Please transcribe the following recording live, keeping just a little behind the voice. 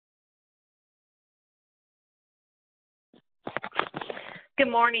Good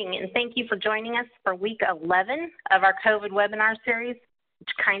morning, and thank you for joining us for week 11 of our COVID webinar series, which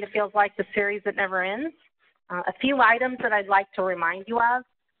kind of feels like the series that never ends. A few items that I'd like to remind you of.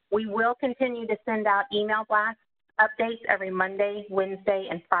 We will continue to send out email blast updates every Monday, Wednesday,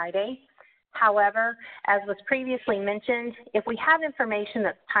 and Friday. However, as was previously mentioned, if we have information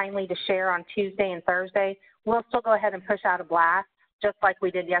that's timely to share on Tuesday and Thursday, we'll still go ahead and push out a blast, just like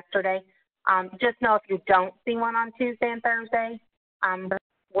we did yesterday. Just know if you don't see one on Tuesday and Thursday,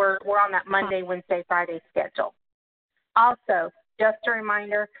 we're on that Monday, Wednesday, Friday schedule. Also, just a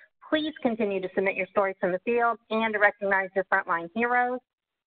reminder, please continue to submit your stories from the field and to recognize your frontline heroes.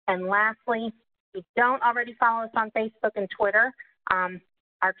 And lastly, if you don't already follow us on Facebook and Twitter,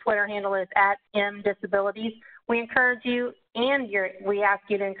 our Twitter handle is @MDisabilities. We encourage you and we ask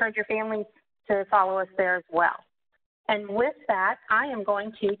you to encourage your families to follow us there as well. And with that, I am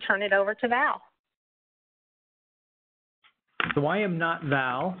going to turn it over to Val. So I am not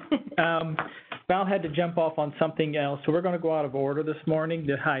Val. Val had to jump off on something else, so we're going to go out of order this morning.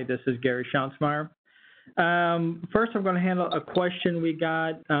 Hi, this is Gary Schaunsmeyer. First, I'm going to handle a question we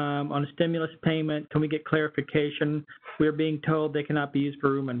got on a stimulus payment. Can we get clarification? We're being told they cannot be used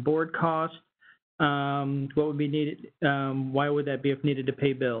for room and board costs. What would be needed? Why would that be if needed to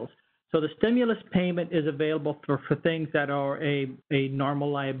pay bills? So the stimulus payment is available for things that are a normal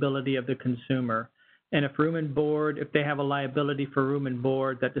liability of the consumer. And if room and board, if they have a liability for room and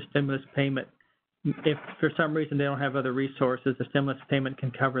board, that the stimulus payment, if for some reason they don't have other resources, the stimulus payment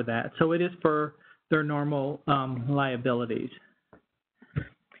can cover that. So it is for their normal liabilities.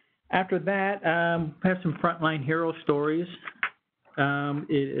 After that, I have some frontline hero stories. It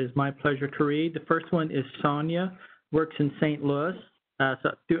is my pleasure to read. The first one is Sonia, works in St. Louis.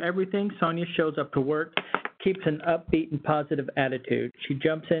 So through everything, Sonia shows up to work, keeps an upbeat and positive attitude. She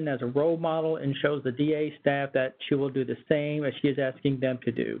jumps in as a role model and shows the DA staff that she will do the same as she is asking them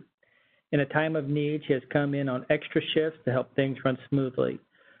to do. In a time of need, she has come in on extra shifts to help things run smoothly.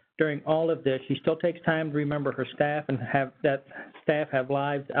 During all of this, she still takes time to remember her staff and that staff have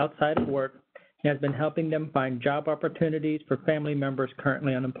lives outside of work and has been helping them find job opportunities for family members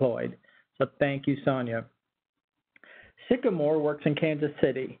currently unemployed. So thank you, Sonia. Sycamore works in Kansas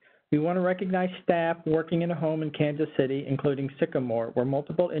City. We want to recognize staff working in a home in Kansas City, including Sycamore, where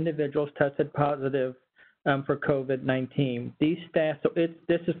multiple individuals tested positive for COVID-19. These staff, so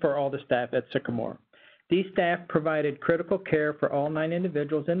this is for all the staff at Sycamore. These staff provided critical care for all 9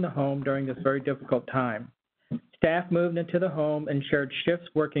 individuals in the home during this very difficult time. Staff moved into the home and shared shifts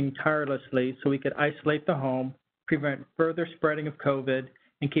working tirelessly so we could isolate the home, prevent further spreading of COVID,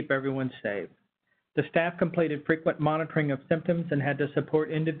 and keep everyone safe. The staff completed frequent monitoring of symptoms and had to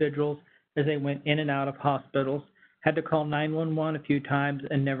support individuals as they went in and out of hospitals, had to call 911 a few times,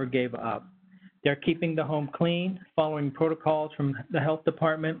 and never gave up. They're keeping the home clean, following protocols from the health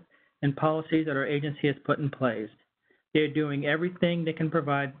department and policies that our agency has put in place. They're doing everything they can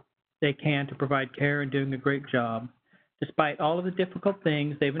to provide care and doing a great job. Despite all of the difficult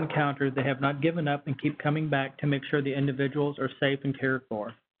things they've encountered, they have not given up and keep coming back to make sure the individuals are safe and cared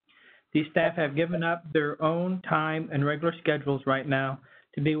for. These staff have given up their own time and regular schedules right now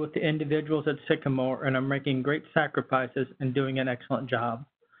to be with the individuals at Sycamore and are making great sacrifices and doing an excellent job.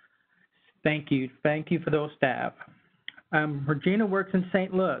 Thank you. Thank you for those staff. Regina works in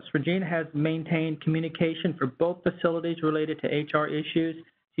St. Louis. Regina has maintained communication for both facilities related to HR issues.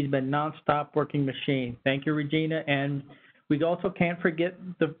 She's been nonstop working machine. Thank you, Regina. And we also can't forget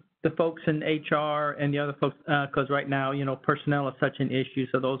the folks in HR and the other folks, because right now, personnel is such an issue.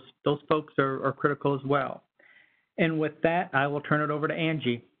 So those folks are critical as well. And with that, I will turn it over to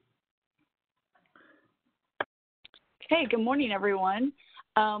Angie. Okay, good morning, everyone.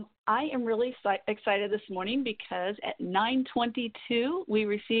 I am really excited this morning because at 9:22, we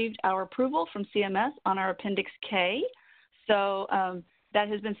received our approval from CMS on our Appendix K. So that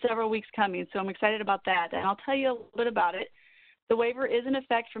has been several weeks coming, so I'm excited about that. And I'll tell you a little bit about it. The waiver is in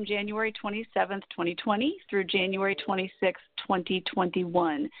effect from January 27th, 2020 through January 26th,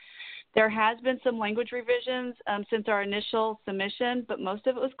 2021. There has been some language revisions since our initial submission, but most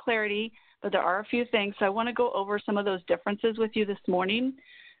of it was clarity, but there are a few things. So I want to go over some of those differences with you this morning.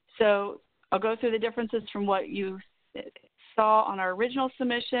 So I'll go through the differences from what you saw on our original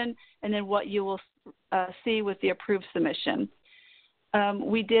submission and then what you will see with the approved submission.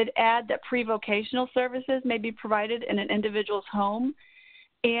 We did add that pre-vocational services may be provided in an individual's home,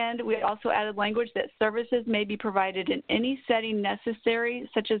 and we also added language that services may be provided in any setting necessary,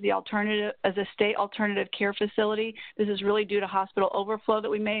 such as a state alternative care facility. This is really due to hospital overflow that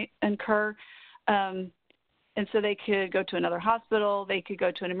we may incur, and so they could go to another hospital, they could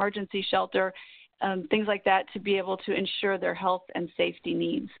go to an emergency shelter. things like that to be able to ensure their health and safety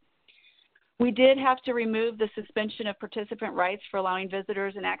needs. We did have to remove the suspension of participant rights for allowing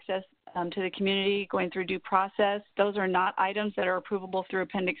visitors and access to the community going through due process. Those are not items that are approvable through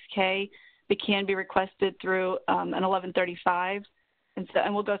Appendix K. They can be requested through an 1135. And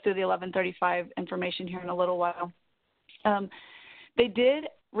we'll go through the 1135 information here in a little while. They did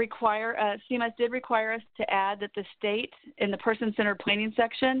require, CMS did require us to add that the state, in the person-centered planning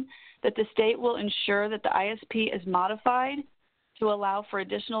section, that the state will ensure that the ISP is modified to allow for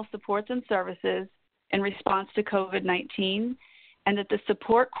additional supports and services in response to COVID-19, and that the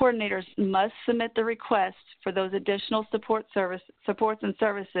support coordinators must submit the request for those additional supports and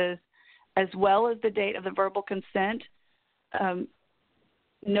services, as well as the date of the verbal consent,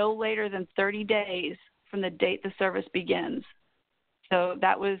 no later than 30 days from the date the service begins. So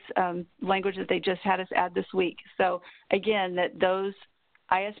that was language that they just had us add this week. So again, that those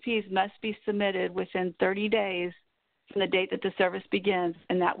ISPs must be submitted within 30 days from the date that the service begins,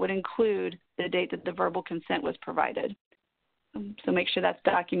 and that would include the date that the verbal consent was provided. So make sure that's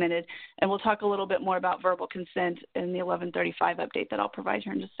documented. And we'll talk a little bit more about verbal consent in the 1135 update that I'll provide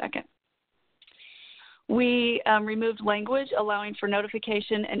here in just a second. We removed language allowing for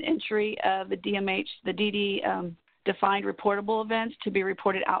notification and entry of the DMH, the DD defined reportable events to be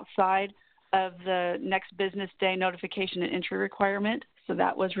reported outside of the next business day notification and entry requirement. So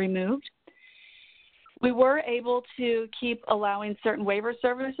that was removed. We were able to keep allowing certain waiver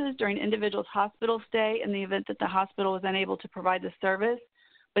services during individuals' hospital stay in the event that the hospital was unable to provide the service,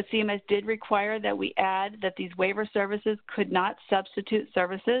 but CMS did require that we add that these waiver services could not substitute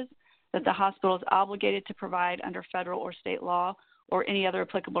services that the hospital is obligated to provide under federal or state law or any other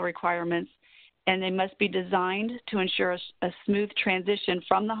applicable requirements, and they must be designed to ensure a smooth transition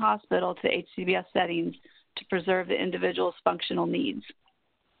from the hospital to HCBS settings to preserve the individual's functional needs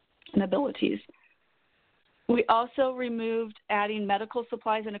and abilities. We also removed adding medical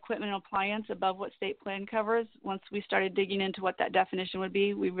supplies and equipment and appliance above what state plan covers. Once we started digging into what that definition would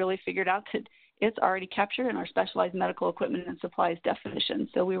be, we really figured out that it's already captured in our specialized medical equipment and supplies definition,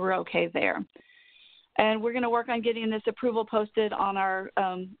 so we were okay there. And we're going to work on getting this approval posted on our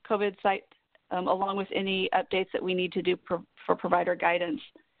COVID site along with any updates that we need to do for provider guidance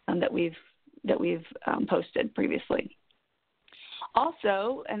that we've posted previously.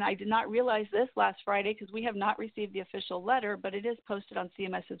 Also, and I did not realize this last Friday because we have not received the official letter, but it is posted on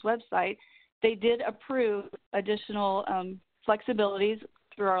CMS's website. They did approve additional flexibilities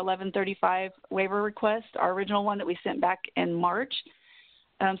through our 1135 waiver request, our original one that we sent back in March.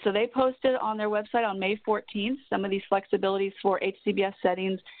 So they posted on their website on May 14th some of these flexibilities for HCBS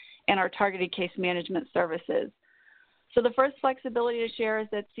settings and our targeted case management services. So the first flexibility to share is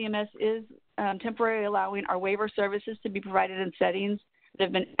that CMS is temporarily allowing our waiver services to be provided in settings that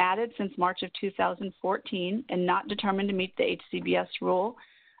have been added since March of 2014 and not determined to meet the HCBS rule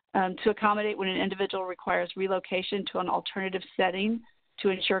to accommodate when an individual requires relocation to an alternative setting to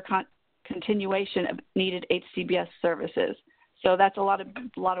ensure continuation of needed HCBS services. So that's a lot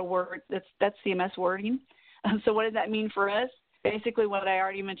of word. That's CMS wording. So what does that mean for us? Basically, what I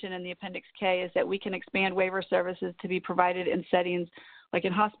already mentioned in the Appendix K is that we can expand waiver services to be provided in settings like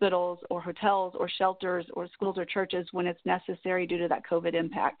in hospitals or hotels or shelters or schools or churches when it's necessary due to that COVID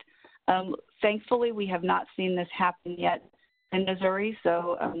impact. Thankfully, we have not seen this happen yet in Missouri,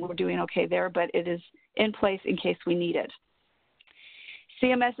 so we're doing okay there, but it is in place in case we need it.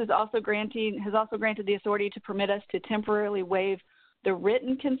 CMS has also granted the authority to permit us to temporarily waive the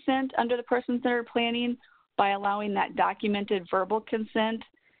written consent under the person-centered planning by allowing that documented verbal consent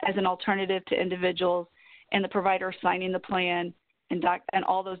as an alternative to individuals and the provider signing the plan and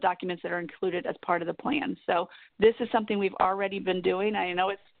all those documents that are included as part of the plan. So this is something we've already been doing. I know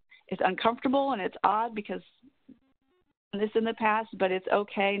it's uncomfortable and it's odd because this in the past, but it's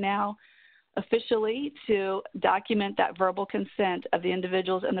okay now officially to document that verbal consent of the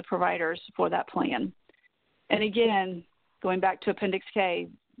individuals and the providers for that plan. And again, going back to Appendix K,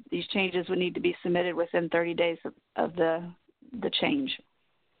 these changes would need to be submitted within 30 days of the change.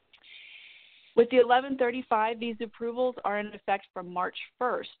 With the 1135, these approvals are in effect from March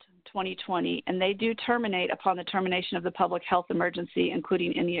 1st, 2020, and they do terminate upon the termination of the public health emergency,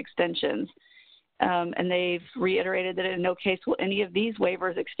 including any extensions. And they've reiterated that in no case will any of these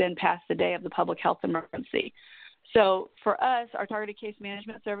waivers extend past the day of the public health emergency. So for us, our targeted case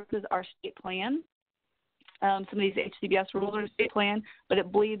management services are state plan. Some of these HCBS rules are state plan, but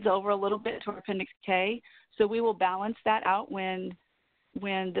it bleeds over a little bit to our Appendix K. So we will balance that out when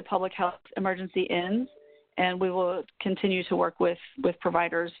the public health emergency ends, and we will continue to work with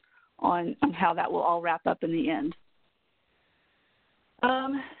providers on how that will all wrap up in the end.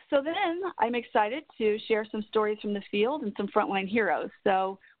 So then I'm excited to share some stories from the field and some frontline heroes.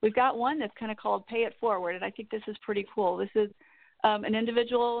 So we've got one that's kind of called Pay It Forward, and I think this is pretty cool. This is an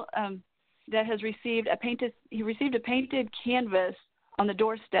individual that has received a painted canvas on the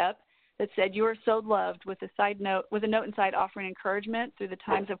doorstep that said, "You are so loved," with a note inside offering encouragement through the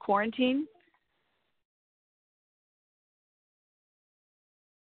times of quarantine.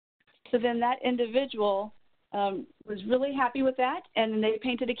 So then that individual was really happy with that, and then they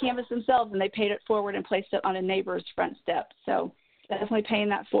painted a canvas themselves, and they paid it forward and placed it on a neighbor's front step. So definitely paying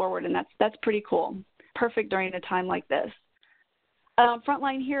that forward, and that's pretty cool. Perfect during a time like this.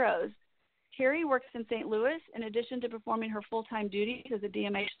 Frontline heroes. Terry works in St. Louis. In addition to performing her full-time duties as a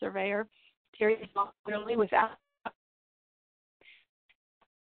DMH surveyor, Terry is voluntarily without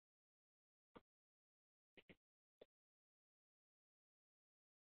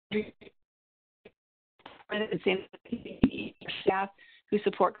staff who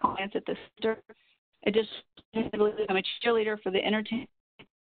support clients at the center. Additionally, I'm a cheerleader for the entertainment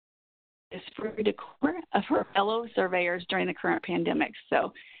decor of her fellow surveyors during the current pandemic.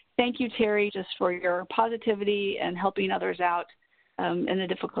 So thank you, Terry, just for your positivity and helping others out in a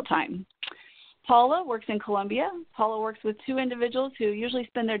difficult time. Paula works in Columbia. Paula works with two individuals who usually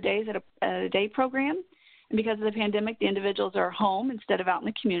spend their days at a day program. And because of the pandemic, the individuals are home instead of out in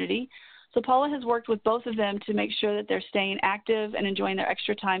the community. So Paula has worked with both of them to make sure that they're staying active and enjoying their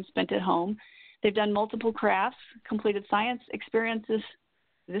extra time spent at home. They've done multiple crafts, completed science experiences.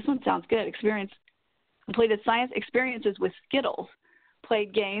 This one sounds good. Completed science experiences with Skittles,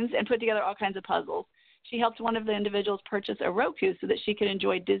 played games, and put together all kinds of puzzles. She helped one of the individuals purchase a Roku so that she could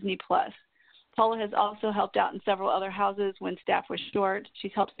enjoy Disney+. Paula has also helped out in several other houses when staff was short.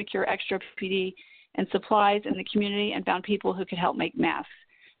 She's helped secure extra PPE and supplies in the community and found people who could help make masks.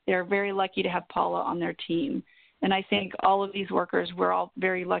 They're very lucky to have Paula on their team. And I think all of these workers, we're all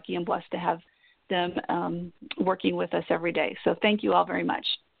very lucky and blessed to have them working with us every day. So thank you all very much.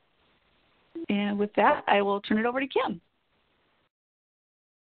 And with that, I will turn it over to Kim.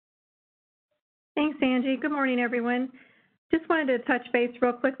 Thanks, Angie. Good morning, everyone. Just wanted to touch base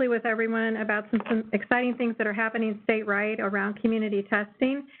real quickly with everyone about some exciting things that are happening statewide around community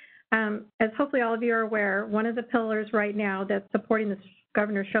testing. As hopefully all of you are aware, one of the pillars right now that's supporting the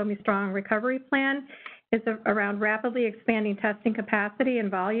Governor Show Me Strong recovery plan is around rapidly expanding testing capacity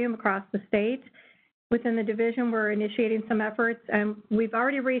and volume across the state. Within the division, we're initiating some efforts, and we've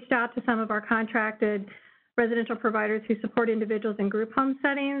already reached out to some of our contracted residential providers who support individuals in group home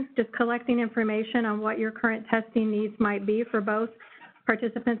settings, just collecting information on what your current testing needs might be for both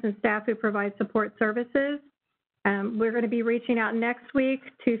participants and staff who provide support services. We're going to be reaching out next week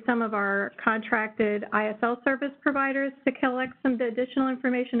to some of our contracted ISL service providers to collect some additional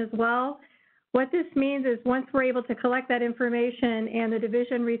information as well. What this means is once we're able to collect that information and the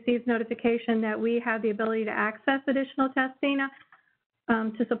division receives notification that we have the ability to access additional testing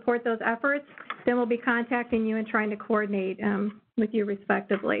to support those efforts, then we'll be contacting you and trying to coordinate with you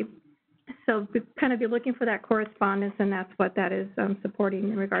respectively. So we kind of be looking for that correspondence, and that's what that is supporting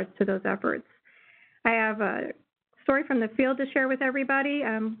in regards to those efforts. I have a story from the field to share with everybody.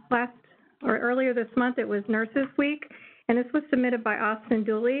 Earlier this month, it was Nurses Week, and this was submitted by Austin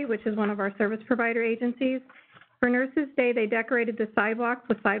Dooley, which is one of our service provider agencies. For Nurses Day, they decorated the sidewalks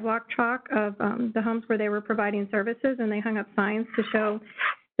with sidewalk chalk of the homes where they were providing services, and they hung up signs to show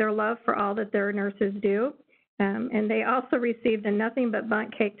their love for all that their nurses do. And they also received a Nothing But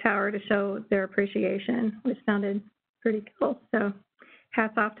Bundt Cake Tower to show their appreciation, which sounded pretty cool. So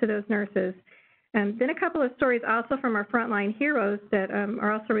hats off to those nurses. Then a couple of stories also from our frontline heroes that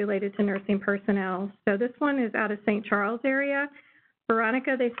are also related to nursing personnel. So this one is out of St. Charles area.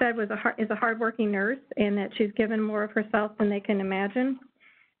 Veronica, they said, is a hardworking nurse, and that she's given more of herself than they can imagine.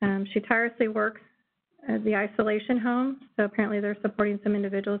 She tirelessly works at the isolation home, so apparently they're supporting some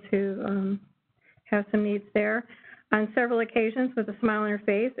individuals who have some needs there. On several occasions with a smile on her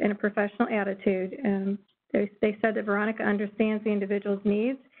face and a professional attitude. They said that Veronica understands the individual's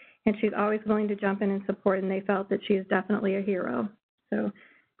needs, and she's always willing to jump in and support, and they felt that she is definitely a hero. So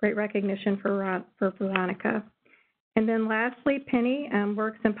great recognition for Veronica. And then lastly, Penny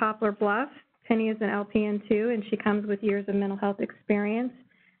works in Poplar Bluff. Penny is an LPN too, and she comes with years of mental health experience.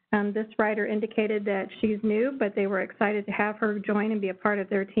 This writer indicated that she's new, but they were excited to have her join and be a part of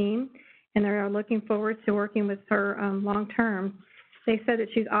their team, and they are looking forward to working with her long term. They said that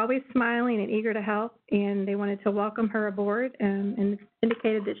she's always smiling and eager to help, and they wanted to welcome her aboard and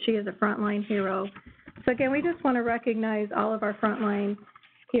indicated that she is a frontline hero. So again, we just want to recognize all of our frontline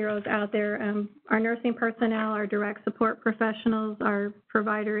heroes out there, our nursing personnel, our direct support professionals, our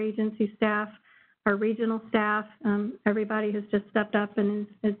provider agency staff, our regional staff. Everybody has just stepped up and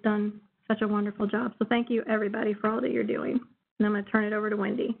has done such a wonderful job. So thank you, everybody, for all that you're doing. And I'm going to turn it over to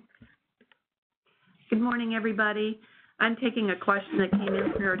Wendy. Good morning, everybody. I'm taking a question that came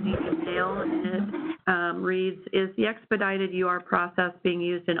in through our Deacon Dale, and it reads, is the expedited UR process being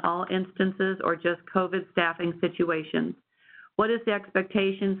used in all instances or just COVID staffing situations? What is the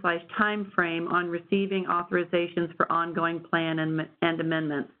expectation/time frame on receiving authorizations for ongoing plan and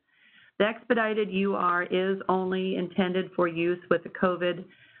amendments? The expedited UR is only intended for use with the COVID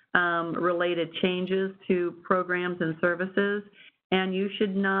related changes to programs and services, and you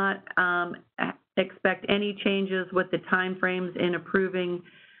should not expect any changes with the timeframes in approving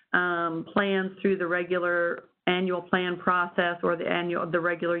plans through the regular annual plan process or the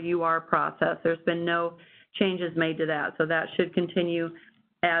regular UR process. There's been no changes made to that, so that should continue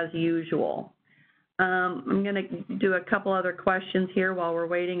as usual. I'm going to do a couple other questions here while we're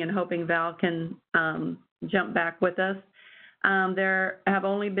waiting and hoping Val can jump back with us. There have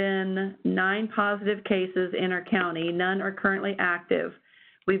only been 9 positive cases in our county. None are currently active.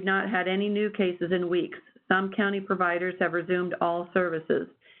 We've not had any new cases in weeks. Some county providers have resumed all services.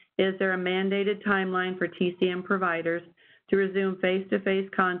 Is there a mandated timeline for TCM providers to resume face-to-face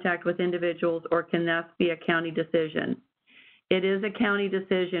contact with individuals, or can that be a county decision? It is a county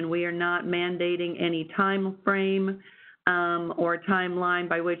decision. We are not mandating any time frame or timeline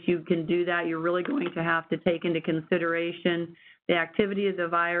by which you can do that. You're really going to have to take into consideration the activity of the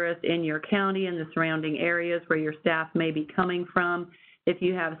virus in your county and the surrounding areas where your staff may be coming from, if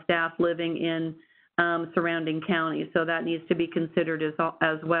you have staff living in surrounding counties. So that needs to be considered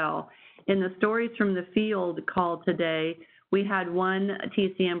as well. In the Stories from the Field call today, we had one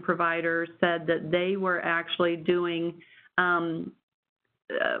TCM provider said that they were actually doing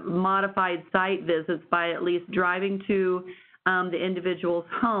modified site visits by at least driving to the individual's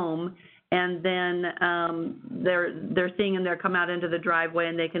home, and then they're seeing them there come out into the driveway,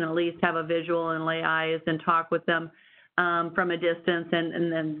 and they can at least have a visual and lay eyes and talk with them from a distance,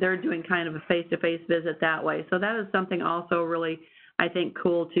 and then they're doing kind of a face-to-face visit that way. So that is something also really, I think,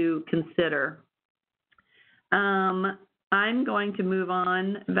 cool to consider. I'm going to move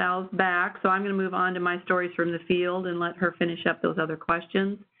on. Val's back, so I'm going to move on to my Stories from the Field and let her finish up those other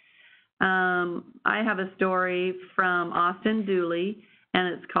questions. I have a story from Austin Dooley, and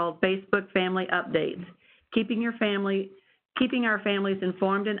it's called Facebook Family Updates. Keeping our families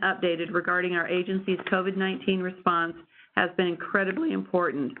informed and updated regarding our agency's COVID-19 response has been incredibly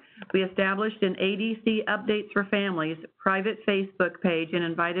important. We established an ADC Updates for Families private Facebook page and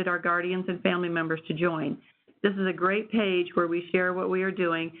invited our guardians and family members to join. This is a great page where we share what we are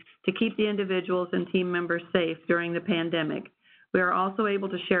doing to keep the individuals and team members safe during the pandemic. We are also able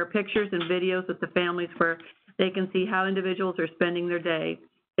to share pictures and videos with the families where they can see how individuals are spending their day.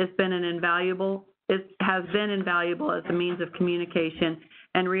 It has been invaluable as a means of communication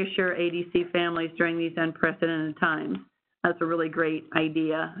and reassure ADC families during these unprecedented times. That's a really great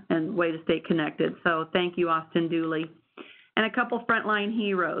idea and way to stay connected. So thank you, Austin Dooley. And a couple frontline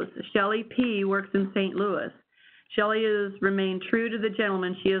heroes. Shelley P. works in St. Louis. Shelley has remained true to the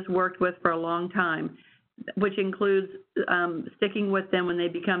gentleman she has worked with for a long time, which includes sticking with them when they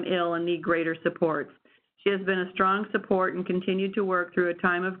become ill and need greater support. She has been a strong support and continued to work through a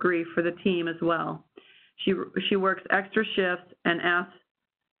time of grief for the team as well. She works extra shifts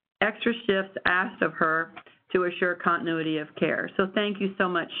asked of her to assure continuity of care. So thank you so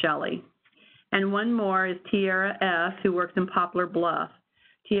much, Shelley. And one more is Tiara S., who works in Poplar Bluff.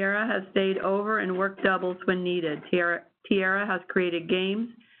 Tiara has stayed over and worked doubles when needed. Tiara has created games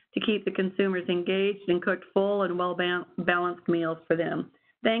to keep the consumers engaged and cooked full and well-balanced meals for them.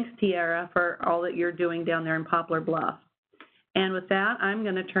 Thanks, Tiara, for all that you're doing down there in Poplar Bluff. And with that, I'm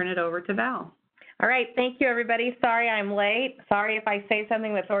going to turn it over to Val. All right, thank you, everybody. Sorry I'm late. Sorry if I say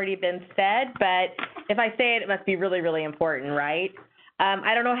something that's already been said, but if I say it, it must be really, really important, right?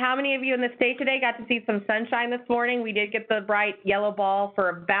 I don't know how many of you in the state today got to see some sunshine this morning. We did get the bright yellow ball for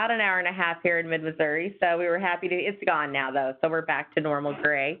about an hour and a half here in mid-Missouri, so we were happy to. It's gone now, though, so we're back to normal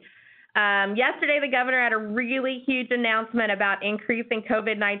gray. Yesterday, the governor had a really huge announcement about increasing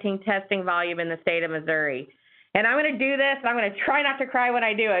COVID-19 testing volume in the state of Missouri. And I'm going to do this, and I'm going to try not to cry when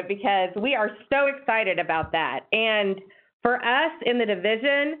I do it because we are so excited about that. And for us in the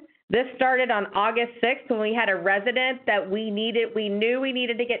division, this started on August 6th when we had a resident that we knew we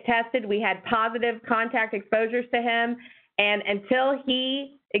needed to get tested. We had positive contact exposures to him, and until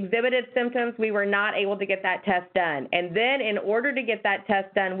he exhibited symptoms, we were not able to get that test done. And then in order to get that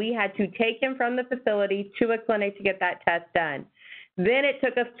test done, we had to take him from the facility to a clinic to get that test done. Then it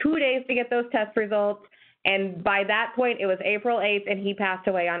took us 2 days to get those test results, And by that point, it was April 8th, and he passed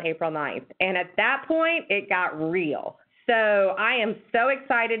away on April 9th. And at that point, it got real. So I am so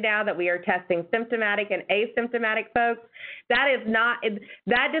excited now that we are testing symptomatic and asymptomatic folks. That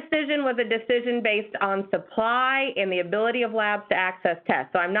decision was a decision based on supply and the ability of labs to access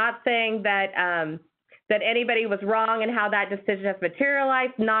tests. So I'm not saying that that anybody was wrong in how that decision has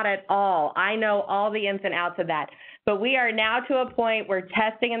materialized. Not at all. I know all the ins and outs of that. But we are now to a point where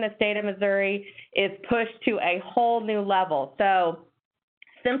testing in the state of Missouri is pushed to a whole new level. So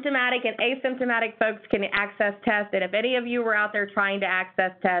symptomatic and asymptomatic folks can access tests. And if any of you were out there trying to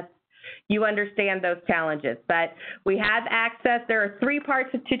access tests, you understand those challenges. But we have access. There are three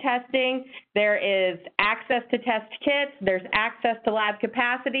parts to testing. There is access to test kits, there's access to lab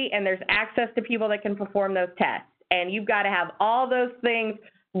capacity, and there's access to people that can perform those tests. And you've got to have all those things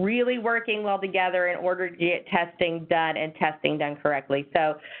really working well together in order to get testing done and testing done correctly.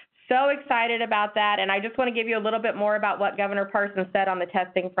 So excited about that. And I just want to give you a little bit more about what Governor Parson said on the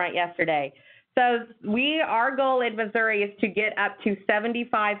testing front yesterday. So our goal in Missouri is to get up to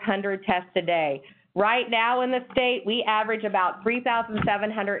 7,500 tests a day. Right now in the state, we average about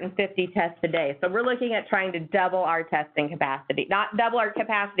 3,750 tests a day. So we're looking at trying to double our testing capacity. Not double our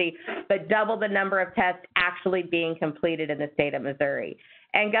capacity, but double the number of tests actually being completed in the state of Missouri.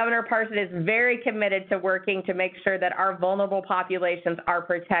 And Governor Parson is very committed to working to make sure that our vulnerable populations are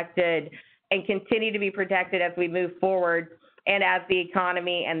protected and continue to be protected as we move forward and as the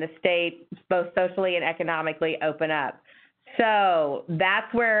economy and the state, both socially and economically, open up. So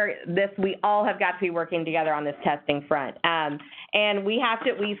that's where we all have got to be working together on this testing front. And we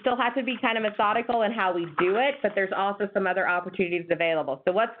still have to be kind of methodical in how we do it, but there's also some other opportunities available.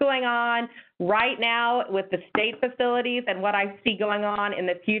 So what's going on right now with the state facilities and what I see going on in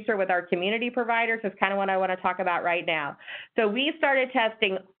the future with our community providers is kind of what I want to talk about right now. So we started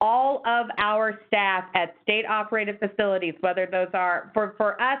testing all of our staff at state-operated facilities, whether those are,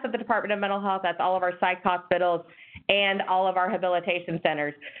 for us at the Department of Mental Health, that's all of our psych hospitals and all of our rehabilitation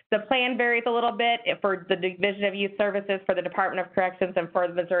centers. The plan varies a little bit for the Division of Youth Services, for the Department of Corrections, and for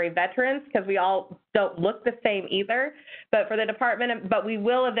the Missouri Veterans, because we all don't look the same either. But for the department, but we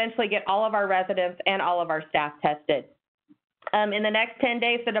will eventually get all of our residents and all of our staff tested. In the next 10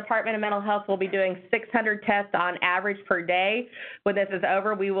 days, the Department of Mental Health will be doing 600 tests on average per day. When this is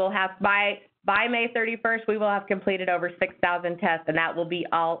over, we will have, by May 31st, we will have completed over 6,000 tests, and that will be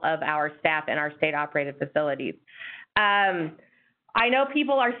all of our staff in our state-operated facilities. I know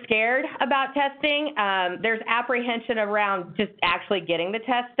people are scared about testing. There's apprehension around just actually getting the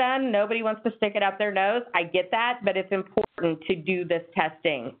test done. Nobody wants to stick it up their nose. I get that, but it's important to do this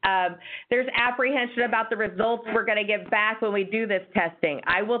testing. There's apprehension about the results we're going to get back when we do this testing.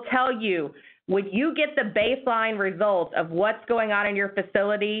 I will tell you, when you get the baseline results of what's going on in your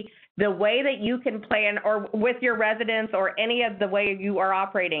facility, the way that you can plan, or with your residents, or any of the way you are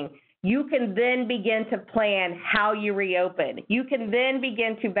operating, you can then begin to plan how you reopen. You can then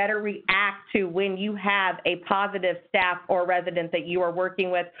begin to better react to when you have a positive staff or resident that you are working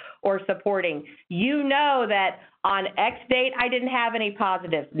with or supporting. You know that on X date, I didn't have any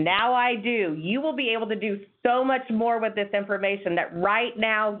positives. Now I do. You will be able to do so much more with this information that right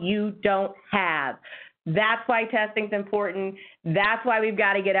now you don't have. That's why testing is important. That's why we've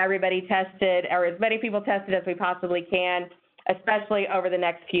got to get everybody tested, or as many people tested as we possibly can, especially over the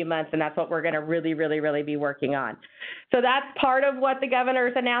next few months, and that's what we're going to really be working on. So that's part of what the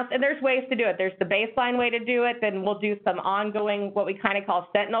governor's announced, and there's ways to do it. There's the baseline way to do it, then we'll do some ongoing, what we kind of call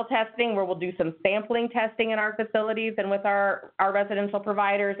sentinel testing, where we'll do some sampling testing in our facilities and with our residential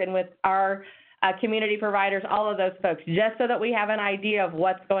providers and with our community providers, all of those folks, just so that we have an idea of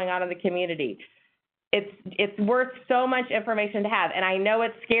what's going on in the community. It's worth so much information to have, and I know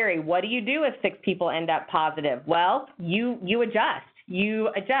it's scary. What do you do if 6 people end up positive? Well, you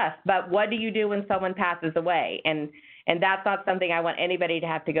adjust, but what do you do when someone passes away? And that's not something I want anybody to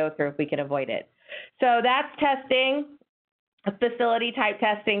have to go through if we can avoid it. So that's testing, facility type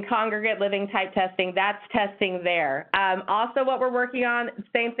testing, congregate living type testing, that's testing there. Also what we're working on,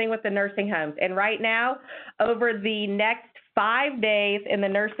 same thing with the nursing homes. And right now, over the next 5 days in the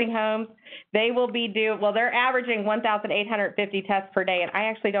nursing homes, they will be they're averaging 1,850 tests per day, and I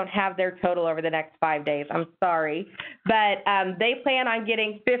actually don't have their total over the next 5 days. I'm sorry. But they plan on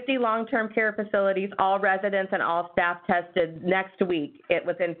getting 50 long-term care facilities, all residents and all staff tested next week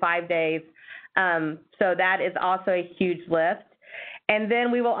within 5 days. So that is also a huge lift. And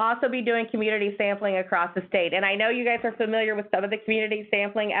then we will also be doing community sampling across the state. And I know you guys are familiar with some of the community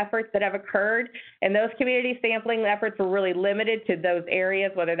sampling efforts that have occurred. And those community sampling efforts were really limited to those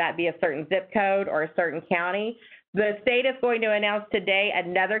areas, whether that be a certain zip code or a certain county. The state is going to announce today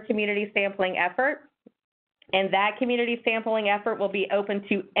another community sampling effort. and that community sampling effort will be open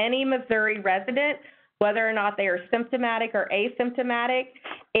to any Missouri resident, whether or not they are symptomatic or asymptomatic.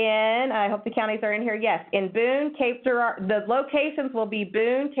 And I hope the counties are in here. Yes, in Boone, Cape Girardeau, the locations will be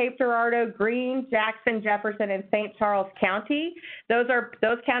Boone, Cape Girardeau, Greene, Jackson, Jefferson, and St. Charles County. Those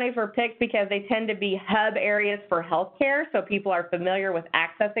counties were picked because they tend to be hub areas for healthcare, so people are familiar with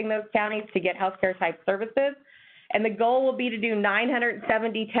accessing those counties to get healthcare type services. And the goal will be to do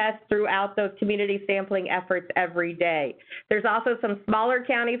 970 tests throughout those community sampling efforts every day. There's also some smaller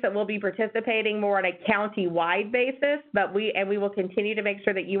counties that will be participating more on a county-wide basis, but we will continue to make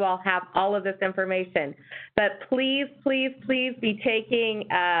sure that you all have all of this information. But please, please, please be taking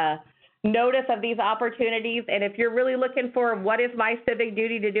notice of these opportunities. And if you're really looking for what is my civic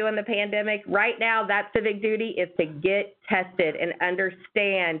duty to do in the pandemic, right now that civic duty is to get tested and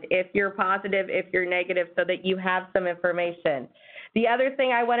understand if you're positive, if you're negative, so that you have some information. The other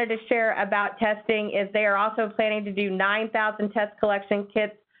thing I wanted to share about testing is they are also planning to do 9,000 test collection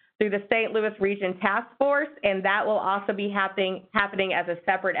kits through the St. Louis Region Task Force, and that will also be happening as a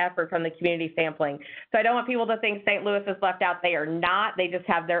separate effort from the community sampling. So I don't want people to think St. Louis is left out. They are not. They just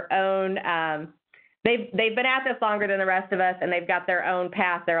have their own, they've been at this longer than the rest of us, and they've got their own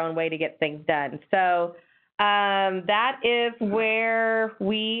path, their own way to get things done. So that is where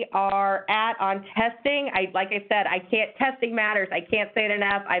we are at on testing. Like I said, testing matters. I can't say it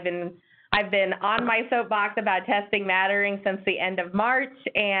enough. I've been on my soapbox about testing mattering since the end of March,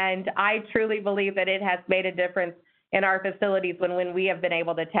 and I truly believe that it has made a difference in our facilities when we have been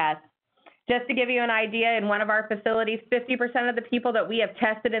able to test. Just to give you an idea, in one of our facilities, 50% of the people that we have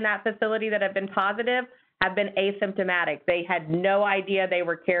tested in that facility that have been positive have been asymptomatic. They had no idea they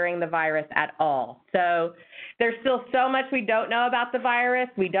were carrying the virus at all. So there's still so much we don't know about the virus.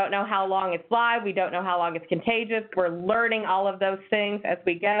 We don't know how long it's live. We don't know how long it's contagious. We're learning all of those things as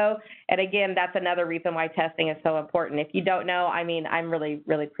we go. And again, that's another reason why testing is so important. If you don't know, I mean, I'm really,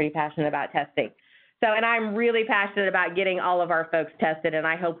 really pretty passionate about testing. So, and I'm really passionate about getting all of our folks tested, and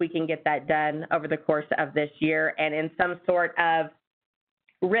I hope we can get that done over the course of this year and in some sort of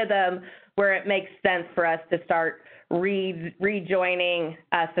rhythm where it makes sense for us to start rejoining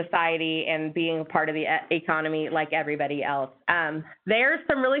society and being part of the economy like everybody else. There's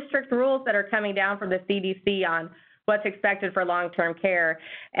some really strict rules that are coming down from the CDC on what's expected for long-term care,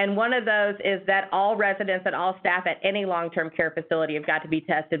 and one of those is that all residents and all staff at any long-term care facility have got to be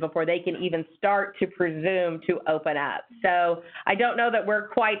tested before they can even start to presume to open up. So I don't know that we're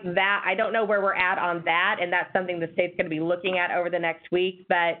quite that. I don't know where we're at on that, and that's something the state's going to be looking at over the next week,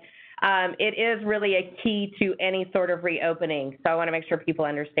 but it is really a key to any sort of reopening. So I want to make sure people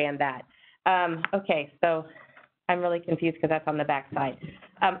understand that. Okay, so I'm really confused because that's on the back side.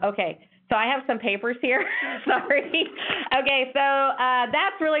 Okay. So I have some papers here, sorry. Okay, so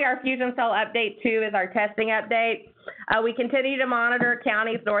that's really our Fusion Cell update too, is our testing update. We continue to monitor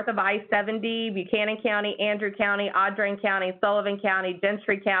counties north of I-70, Buchanan County, Andrew County, Audrain County, Sullivan County,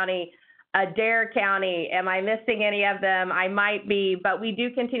 Gentry County, Adair County. Am I missing any of them? I might be, but we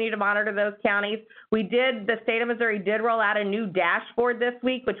do continue to monitor those counties. The state of Missouri did roll out a new dashboard this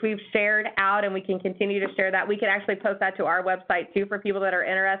week, which we've shared out, and we can continue to share that. We can actually post that to our website too for people that are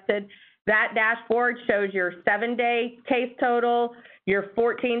interested. That dashboard shows your 7-day case total, your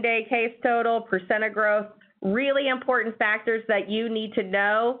 14-day case total, percent of growth, really important factors that you need to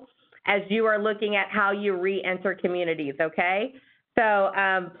know as you are looking at how you re-enter communities, okay? So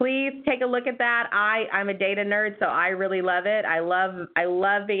please take a look at that. I'm a data nerd, so I really love it. I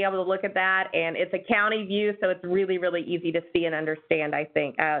love being able to look at that, and it's a county view, so it's really, really easy to see and understand, I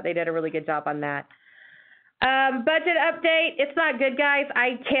think. They did a really good job on that. Budget update, it's not good, guys.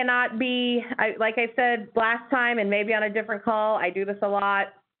 I cannot be, like I said last time and maybe on a different call, I do this a lot.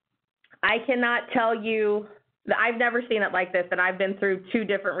 I cannot tell you, I've never seen it like this, and I've been through 2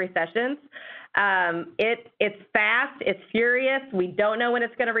 different recessions. It's fast, it's furious. We don't know when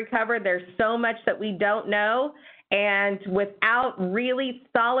it's going to recover. There's so much that we don't know. And without really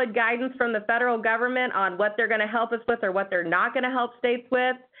solid guidance from the federal government on what they're going to help us with or what they're not going to help states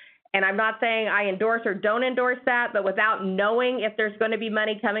with, and I'm not saying I endorse or don't endorse that, but without knowing if there's going to be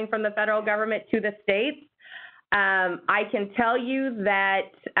money coming from the federal government to the states, I can tell you that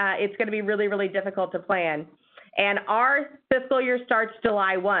it's going to be really, really difficult to plan. And our fiscal year starts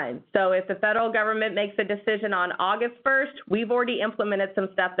July 1. So if the federal government makes a decision on August 1st, we've already implemented some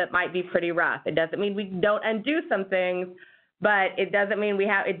stuff that might be pretty rough. It doesn't mean we don't undo some things, but it doesn't mean we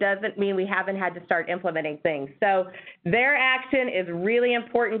haven't had to start implementing things. So their action is really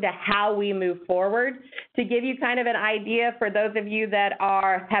important to how we move forward. To give you kind of an idea for those of you that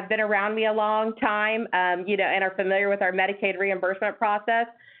have been around me a long time, and are familiar with our Medicaid reimbursement process,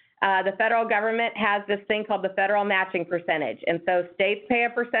 the federal government has this thing called the federal matching percentage. And so states pay a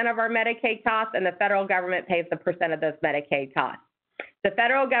percent of our Medicaid costs, and the federal government pays the percent of those Medicaid costs. The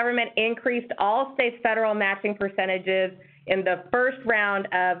federal government increased all states' federal matching percentages in the first round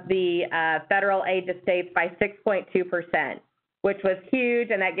of the federal aid to states by 6.2%, which was huge,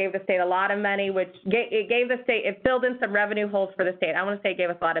 and that gave the state a lot of money, it filled in some revenue holes for the state. I want to say it gave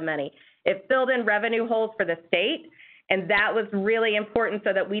us a lot of money. It filled in revenue holes for the state, and that was really important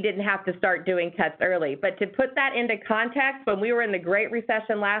so that we didn't have to start doing cuts early. But to put that into context, when we were in the Great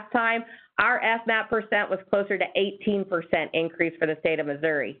Recession last time, our FMAP percent was closer to 18% increase for the state of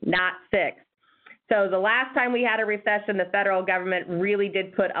Missouri, not 6. So the last time we had a recession, the federal government really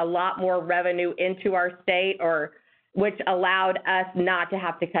did put a lot more revenue into our state, which allowed us not to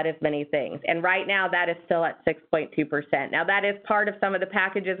have to cut as many things. And right now, that is still at 6.2%. Now, that is part of some of the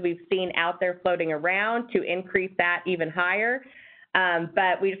packages we've seen out there floating around to increase that even higher.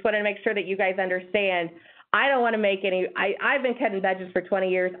 But we just want to make sure that you guys understand, I don't want to make I've been cutting budgets for 20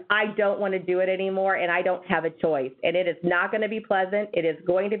 years. I don't want to do it anymore, and I don't have a choice. And it is not going to be pleasant. It is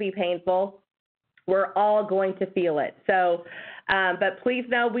going to be painful. We're all going to feel it. So, but please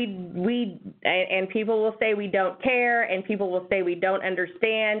know and people will say we don't care, and people will say we don't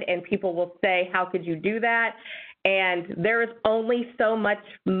understand, and people will say, how could you do that? And there is only so much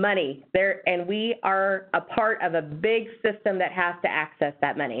money there, and we are a part of a big system that has to access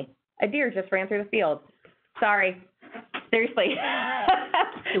that money. A deer just ran through the field. Sorry, seriously.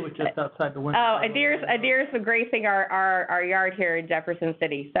 It was just outside the window. Oh, a deer's gracing our yard here in Jefferson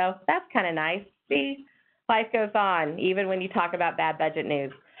City, so that's kind of nice. See, life goes on, even when you talk about bad budget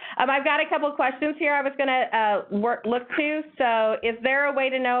news. I've got a couple of questions here I was going to look to. So is there a way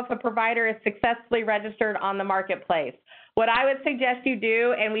to know if a provider is successfully registered on the marketplace? What I would suggest you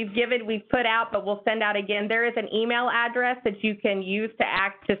do, and we've put out, but we'll send out again, there is an email address that you can use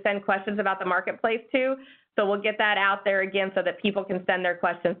to send questions about the marketplace to. So we'll get that out there again so that people can send their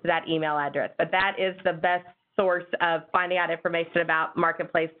questions to that email address. But that is the best source of finding out information about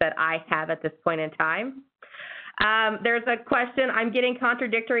marketplace that I have at this point in time. There's a question, I'm getting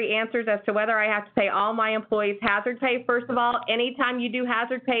contradictory answers as to whether I have to pay all my employees hazard pay. First of all, anytime you do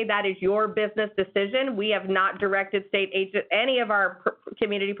hazard pay, that is your business decision. We have not directed any of our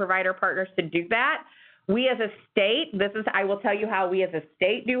community provider partners to do that. We as a state, I will tell you how we as a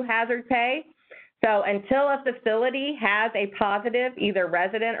state do hazard pay. So until a facility has a positive, either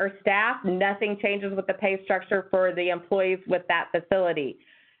resident or staff, nothing changes with the pay structure for the employees with that facility.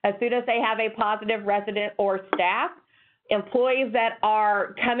 As soon as they have a positive resident or staff, employees that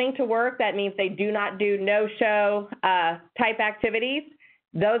are coming to work, that means they do not do no-show type activities,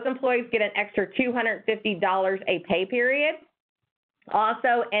 those employees get an extra $250 a pay period.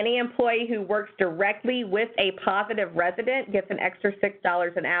 Also, any employee who works directly with a positive resident gets an extra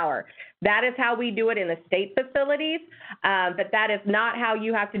 $6 an hour. That is how we do it in the state facilities, but that is not how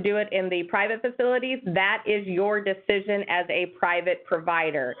you have to do it in the private facilities. That is your decision as a private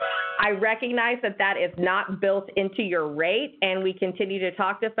provider. I recognize that that is not built into your rate, and we continue to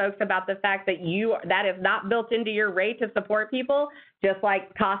talk to folks about the fact that that is not built into your rate to support people, just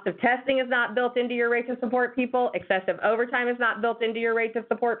like cost of testing is not built into your rate to support people, excessive overtime is not built into your rate to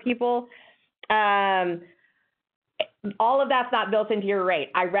support people. All of that's not built into your rate.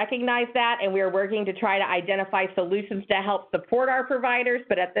 I recognize that, and we are working to try to identify solutions to help support our providers,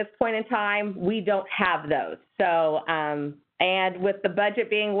 but at this point in time, we don't have those. So, and with the budget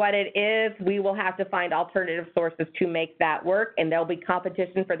being what it is, we will have to find alternative sources to make that work, and there'll be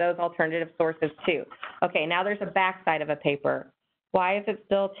competition for those alternative sources too. Okay, now there's a backside of a paper. Why is it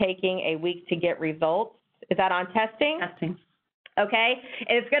still taking a week to get results? Is that on testing? Testing. Okay,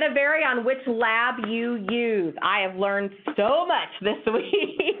 and it's going to vary on which lab you use. I have learned so much this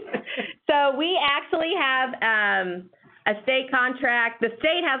week. So we actually have a state contract. The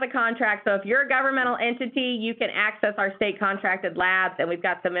state has a contract, so if you're a governmental entity, you can access our state contracted labs, and we've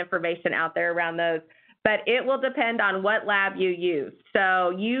got some information out there around those. But it will depend on what lab you use. So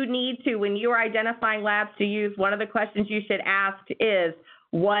you need to, when you are identifying labs to use, one of the questions you should ask is,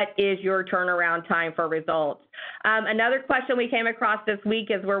 what is your turnaround time for results? Another question we came across this week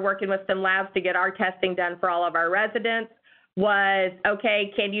as we're working with some labs to get our testing done for all of our residents was,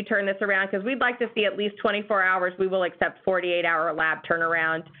 okay, can you turn this around? Because we'd like to see at least 24 hours. We will accept 48-hour lab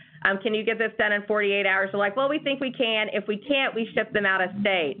turnaround. Can you get this done in 48 hours? We're like, well, we think we can. If we can't, we ship them out of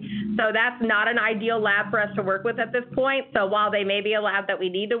state. So that's not an ideal lab for us to work with at this point. So while they may be a lab that we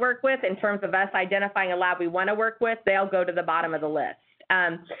need to work with, in terms of us identifying a lab we want to work with, they'll go to the bottom of the list.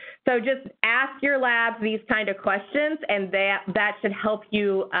 So just ask your labs these kind of questions, and that should help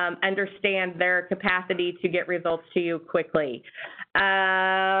you understand their capacity to get results to you quickly.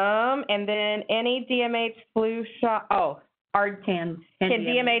 And then any DMH flu shot, can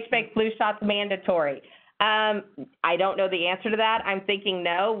DMH make flu shots mandatory? I don't know the answer to that. I'm thinking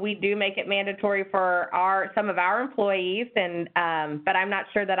no. We do make it mandatory for some of our employees, and but I'm not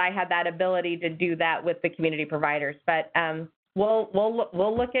sure that I have that ability to do that with the community providers. But we'll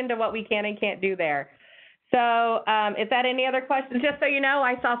look into what we can and can't do there. So is that any other questions? Just so you know,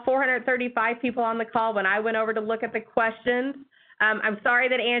 I saw 435 people on the call when I went over to look at the questions. I'm sorry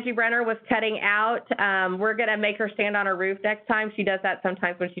that Angie Brenner was cutting out. We're going to make her stand on her roof next time. She does that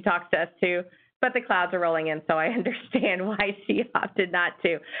sometimes when she talks to us too. But the clouds are rolling in, so I understand why she opted not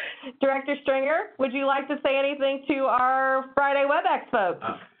to. Director Stringer, would you like to say anything to our Friday WebEx folks?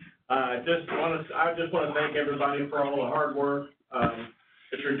 I just want to thank everybody for all the hard work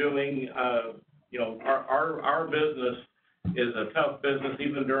that you're doing. You know, our business is a tough business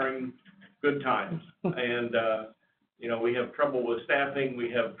even during good times, and you know, we have trouble with staffing.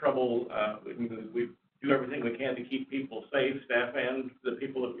 We have trouble. We do everything we can to keep people safe, staff and the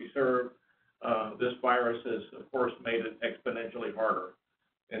people that we serve. This virus has, of course, made it exponentially harder.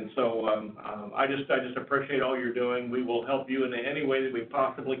 And so I just appreciate all you're doing. We will help you in any way that we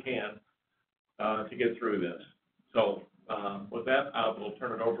possibly can to get through this. So with that, I will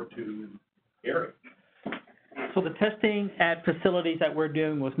turn it over to Gary. So the testing at facilities that we're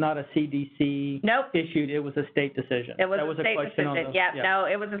doing was not a CDC issued, it was a state decision. It was a state decision. No,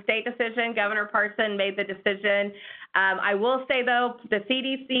 it was a state decision. Governor Parson made the decision. I will say, though, the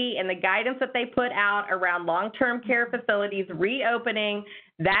CDC and the guidance that they put out around long-term care facilities reopening,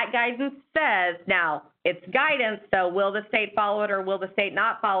 that guidance says, now, it's guidance, so will the state follow it or will the state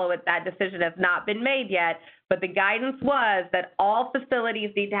not follow it? That decision has not been made yet. But the guidance was that all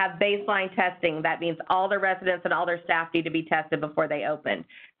facilities need to have baseline testing. That means all their residents and all their staff need to be tested before they open.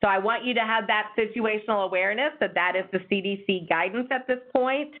 So I want you to have that situational awareness that that is the CDC guidance at this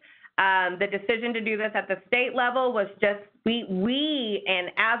point. The decision to do this at the state level was just we and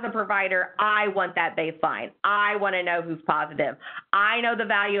as a provider, I want that baseline. I want to know who's positive. I know the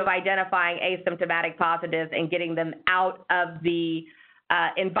value of identifying asymptomatic positives and getting them out of the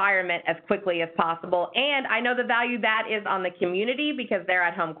environment as quickly as possible. And I know the value that is on the community because they're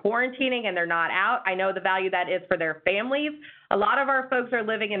at home quarantining and they're not out. I know the value that is for their families. A lot of our folks are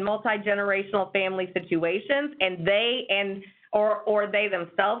living in multi-generational family situations, and they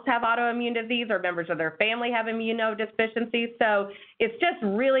themselves have autoimmune disease or members of their family have immunodeficiencies. So it's just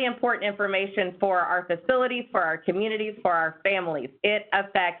really important information for our facilities, for our communities, for our families. It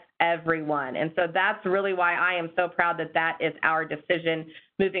affects everyone. And so that's really why I am so proud that that is our decision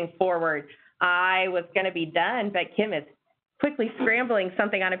moving forward. I was going to be done, but Kim is quickly scrambling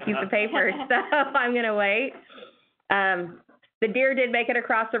something on a piece of paper, so I'm going to wait. The deer did make it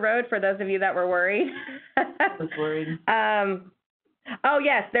across the road, for those of you that were worried. I was worried. Oh,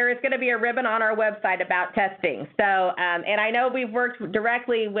 yes, there is going to be a ribbon on our website about testing. So, and I know we've worked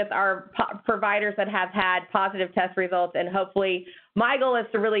directly with our providers that have had positive test results, and hopefully my goal is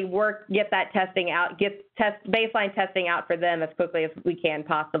to really get that testing out, baseline testing out for them as quickly as we can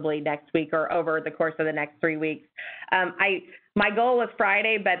possibly next week or over the course of the next 3 weeks. My goal was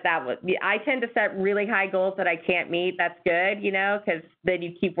Friday, but I tend to set really high goals that I can't meet. That's good, you know, because then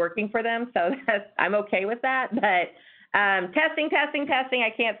you keep working for them. So I'm okay with that. But testing, I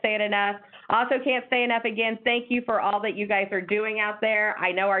can't say it enough. Also can't say enough again, thank you for all that you guys are doing out there.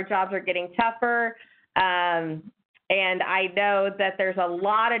 I know our jobs are getting tougher. And I know that there's a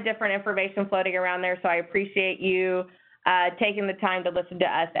lot of different information floating around there, so I appreciate you taking the time to listen to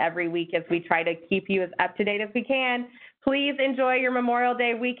us every week as we try to keep you as up to date as we can. Please enjoy your Memorial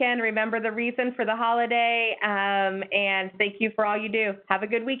Day weekend. Remember the reason for the holiday, and thank you for all you do. Have a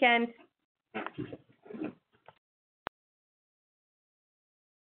good weekend.